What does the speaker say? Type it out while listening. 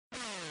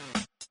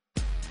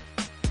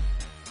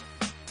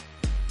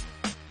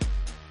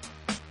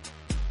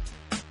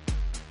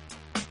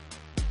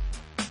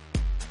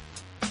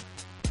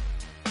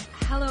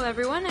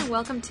everyone, and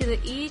welcome to the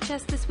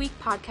EHS This Week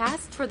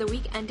podcast for the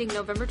week ending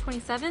November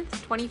 27th,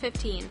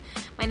 2015.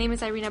 My name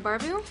is Irina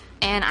Barbu.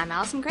 And I'm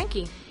Allison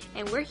Granke.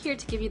 And we're here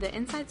to give you the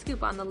inside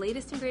scoop on the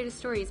latest and greatest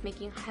stories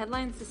making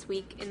headlines this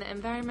week in the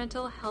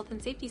environmental, health,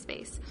 and safety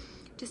space.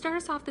 To start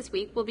us off this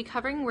week, we'll be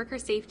covering worker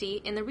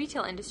safety in the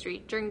retail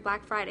industry during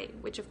Black Friday,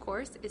 which of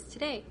course is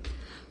today.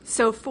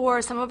 So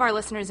for some of our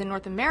listeners in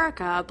North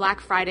America, Black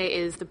Friday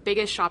is the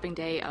biggest shopping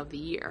day of the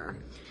year.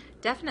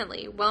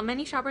 Definitely. While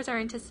many shoppers are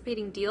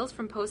anticipating deals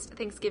from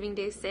post-Thanksgiving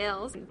Day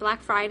sales,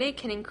 Black Friday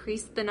can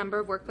increase the number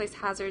of workplace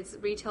hazards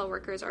retail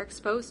workers are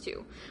exposed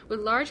to. With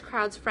large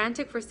crowds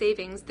frantic for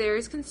savings, there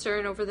is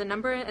concern over the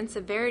number and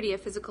severity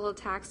of physical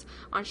attacks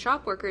on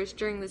shop workers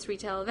during this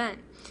retail event.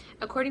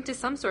 According to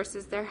some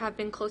sources, there have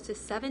been close to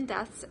 7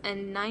 deaths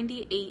and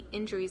 98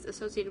 injuries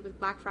associated with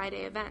Black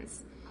Friday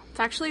events. It's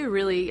actually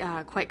really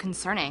quite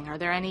concerning. Are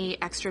there any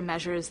extra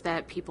measures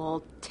that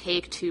people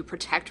take to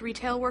protect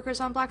retail workers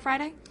on Black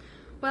Friday?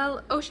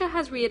 Well, OSHA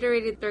has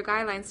reiterated their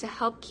guidelines to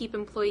help keep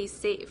employees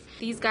safe.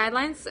 These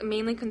guidelines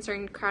mainly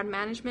concern crowd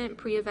management,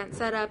 pre-event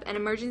setup, and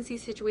emergency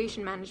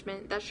situation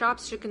management that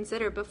shops should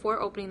consider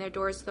before opening their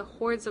doors to the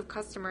hordes of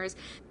customers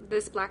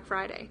this Black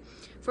Friday.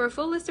 For a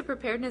full list of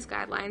preparedness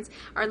guidelines,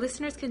 our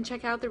listeners can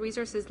check out the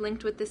resources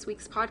linked with this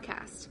week's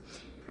podcast.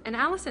 And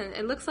Allison,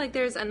 it looks like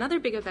there's another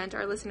big event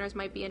our listeners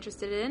might be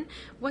interested in.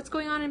 What's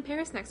going on in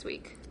Paris next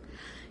week?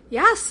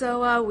 Yeah,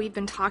 so we've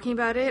been talking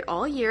about it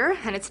all year,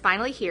 and it's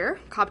finally here.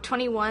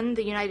 COP21,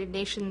 the United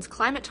Nations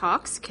climate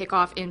talks, kick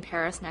off in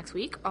Paris next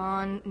week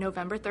on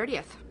November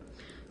 30th.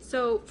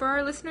 So, for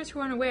our listeners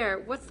who aren't aware,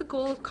 what's the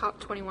goal of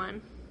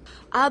COP21?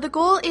 The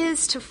goal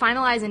is to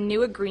finalize a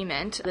new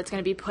agreement that's going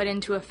to be put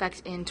into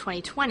effect in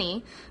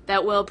 2020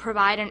 that will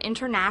provide an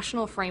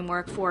international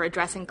framework for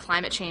addressing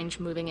climate change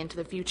moving into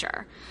the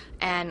future.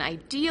 And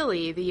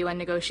ideally, the UN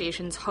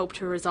negotiations hope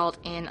to result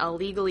in a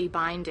legally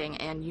binding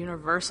and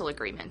universal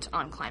agreement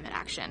on climate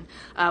action,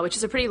 which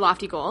is a pretty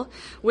lofty goal,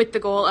 with the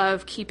goal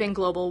of keeping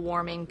global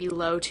warming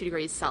below 2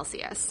 degrees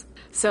Celsius.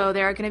 So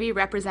there are going to be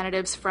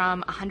representatives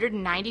from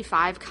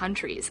 195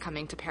 countries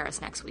coming to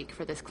Paris next week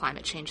for this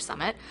climate change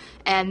summit.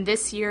 And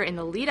this year, in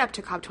the lead up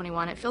to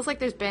COP21, it feels like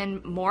there's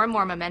been more and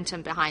more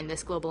momentum behind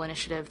this global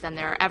initiative than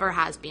there ever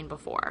has been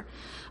before.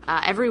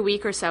 Every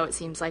week or so, it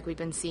seems like we've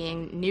been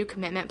seeing new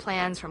commitment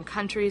plans from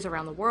countries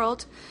around the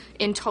world.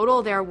 In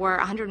total, there were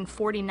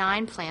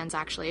 149 plans,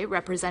 actually,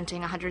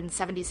 representing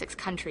 176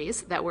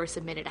 countries that were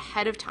submitted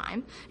ahead of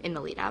time in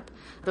the lead up.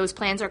 Those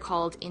plans are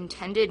called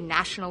Intended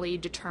Nationally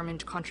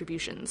Determined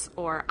Contributions,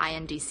 or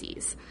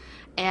INDCs.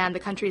 And the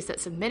countries that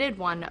submitted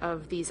one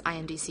of these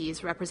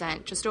INDCs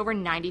represent just over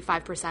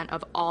 95%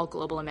 of all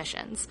global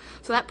emissions.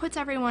 So that puts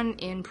everyone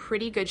in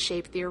pretty good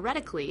shape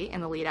theoretically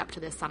in the lead up to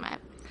this summit.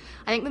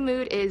 I think the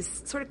mood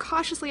is sort of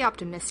cautiously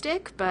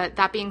optimistic, but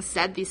that being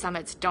said, these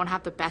summits don't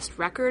have the best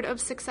record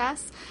of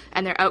success,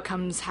 and their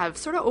outcomes have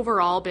sort of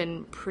overall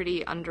been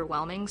pretty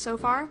underwhelming so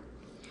far.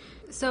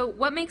 So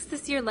what makes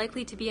this year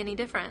likely to be any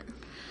different?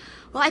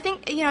 Well, I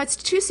think, it's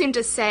too soon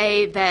to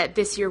say that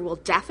this year will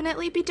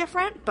definitely be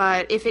different,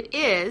 but if it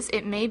is,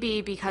 it may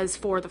be because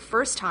for the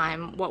first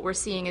time, what we're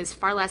seeing is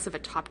far less of a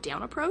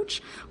top-down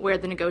approach, where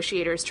the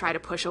negotiators try to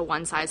push a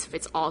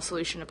one-size-fits-all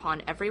solution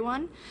upon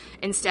everyone.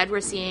 Instead, we're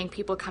seeing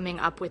people coming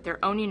up with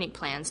their own unique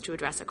plans to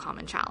address a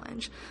common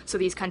challenge. So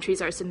these countries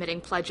are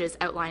submitting pledges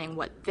outlining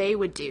what they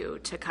would do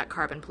to cut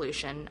carbon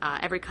pollution,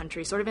 every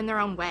country sort of in their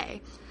own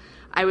way.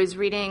 I was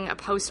reading a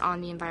post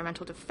on the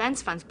Environmental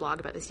Defense Fund's blog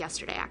about this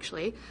yesterday,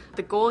 actually.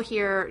 The goal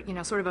here,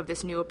 sort of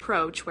this new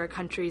approach where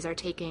countries are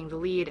taking the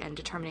lead and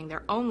determining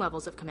their own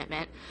levels of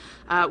commitment,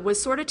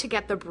 was sort of to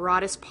get the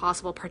broadest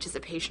possible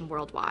participation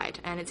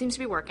worldwide, and it seems to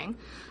be working.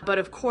 But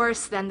of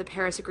course, then the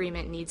Paris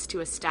Agreement needs to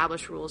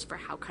establish rules for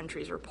how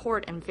countries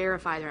report and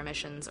verify their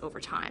emissions over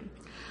time.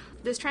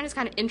 This trend is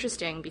kind of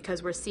interesting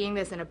because we're seeing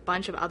this in a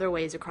bunch of other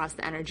ways across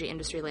the energy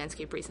industry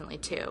landscape recently,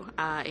 too,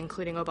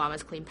 including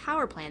Obama's Clean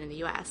Power Plan in the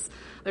U.S.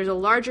 There's a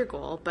larger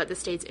goal, but the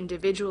states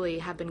individually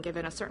have been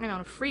given a certain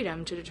amount of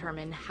freedom to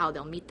determine how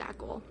they'll meet that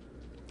goal.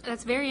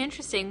 That's very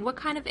interesting. What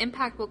kind of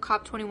impact will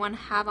COP21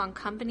 have on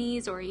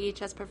companies or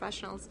EHS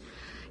professionals?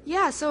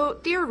 Yeah, so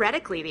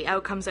theoretically, the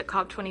outcomes at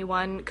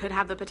COP21 could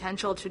have the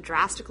potential to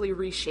drastically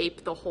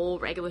reshape the whole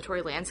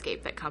regulatory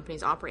landscape that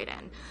companies operate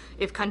in.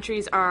 If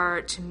countries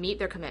are to meet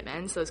their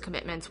commitments, those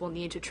commitments will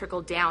need to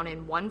trickle down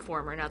in one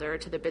form or another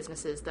to the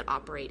businesses that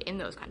operate in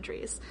those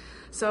countries.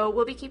 So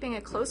we'll be keeping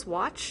a close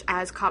watch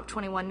as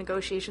COP21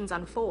 negotiations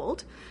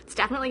unfold. It's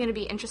definitely going to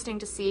be interesting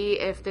to see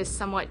if this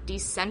somewhat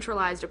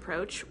decentralized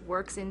approach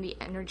works in the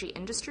energy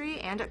industry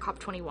and at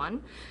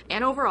COP21,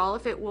 and overall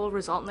if it will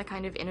result in the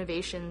kind of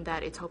innovation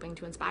that it's hoping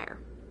to inspire.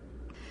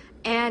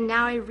 And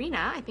now,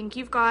 Irina, I think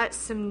you've got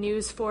some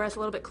news for us a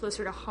little bit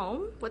closer to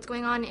home. What's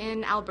going on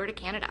in Alberta,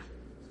 Canada?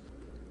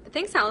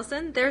 Thanks,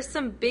 Allison. There's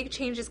some big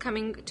changes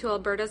coming to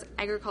Alberta's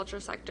agriculture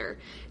sector.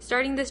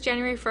 Starting this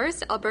January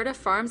 1st, Alberta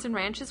farms and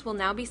ranches will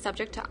now be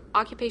subject to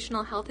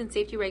occupational health and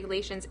safety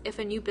regulations if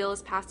a new bill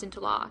is passed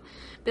into law.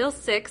 Bill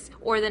 6,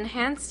 or the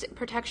Enhanced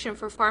Protection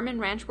for Farm and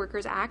Ranch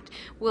Workers Act,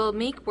 will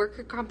make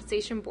Worker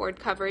Compensation Board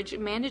coverage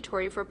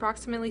mandatory for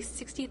approximately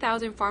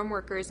 60,000 farm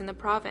workers in the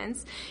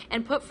province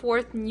and put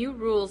forth new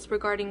rules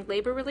regarding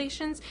labor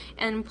relations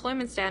and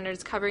employment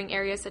standards covering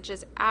areas such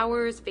as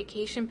hours,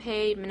 vacation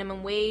pay,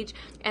 minimum wage,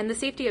 and the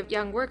safety of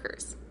young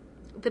workers.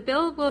 The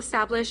bill will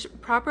establish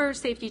proper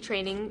safety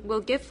training,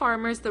 will give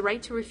farmers the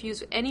right to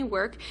refuse any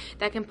work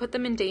that can put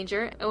them in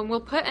danger, and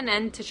will put an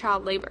end to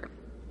child labor.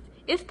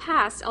 If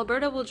passed,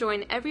 Alberta will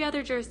join every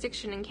other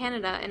jurisdiction in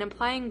Canada in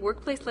applying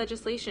workplace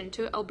legislation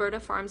to Alberta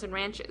farms and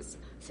ranches.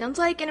 Sounds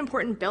like an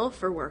important bill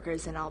for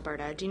workers in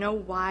Alberta. Do you know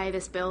why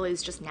this bill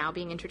is just now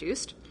being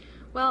introduced?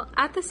 Well,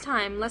 at this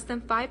time, less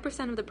than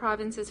 5% of the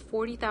province's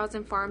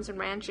 40,000 farms and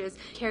ranches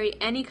carry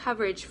any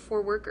coverage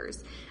for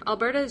workers.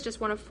 Alberta is just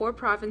one of 4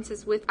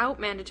 provinces without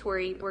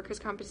mandatory workers'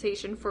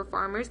 compensation for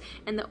farmers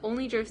and the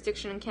only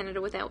jurisdiction in Canada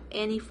without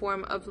any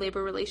form of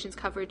labor relations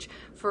coverage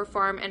for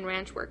farm and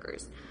ranch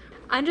workers.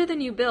 Under the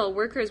new bill,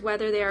 workers,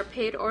 whether they are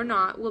paid or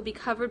not, will be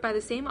covered by the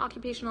same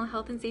occupational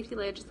health and safety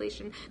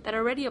legislation that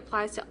already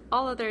applies to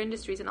all other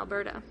industries in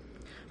Alberta.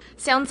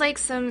 Sounds like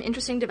some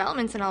interesting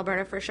developments in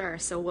Alberta for sure,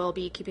 so we'll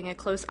be keeping a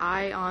close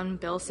eye on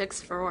Bill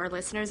 6 for our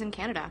listeners in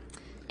Canada.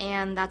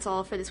 And that's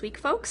all for this week,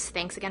 folks.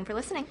 Thanks again for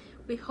listening.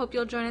 We hope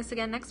you'll join us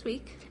again next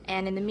week.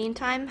 And in the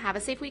meantime, have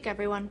a safe week,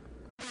 everyone.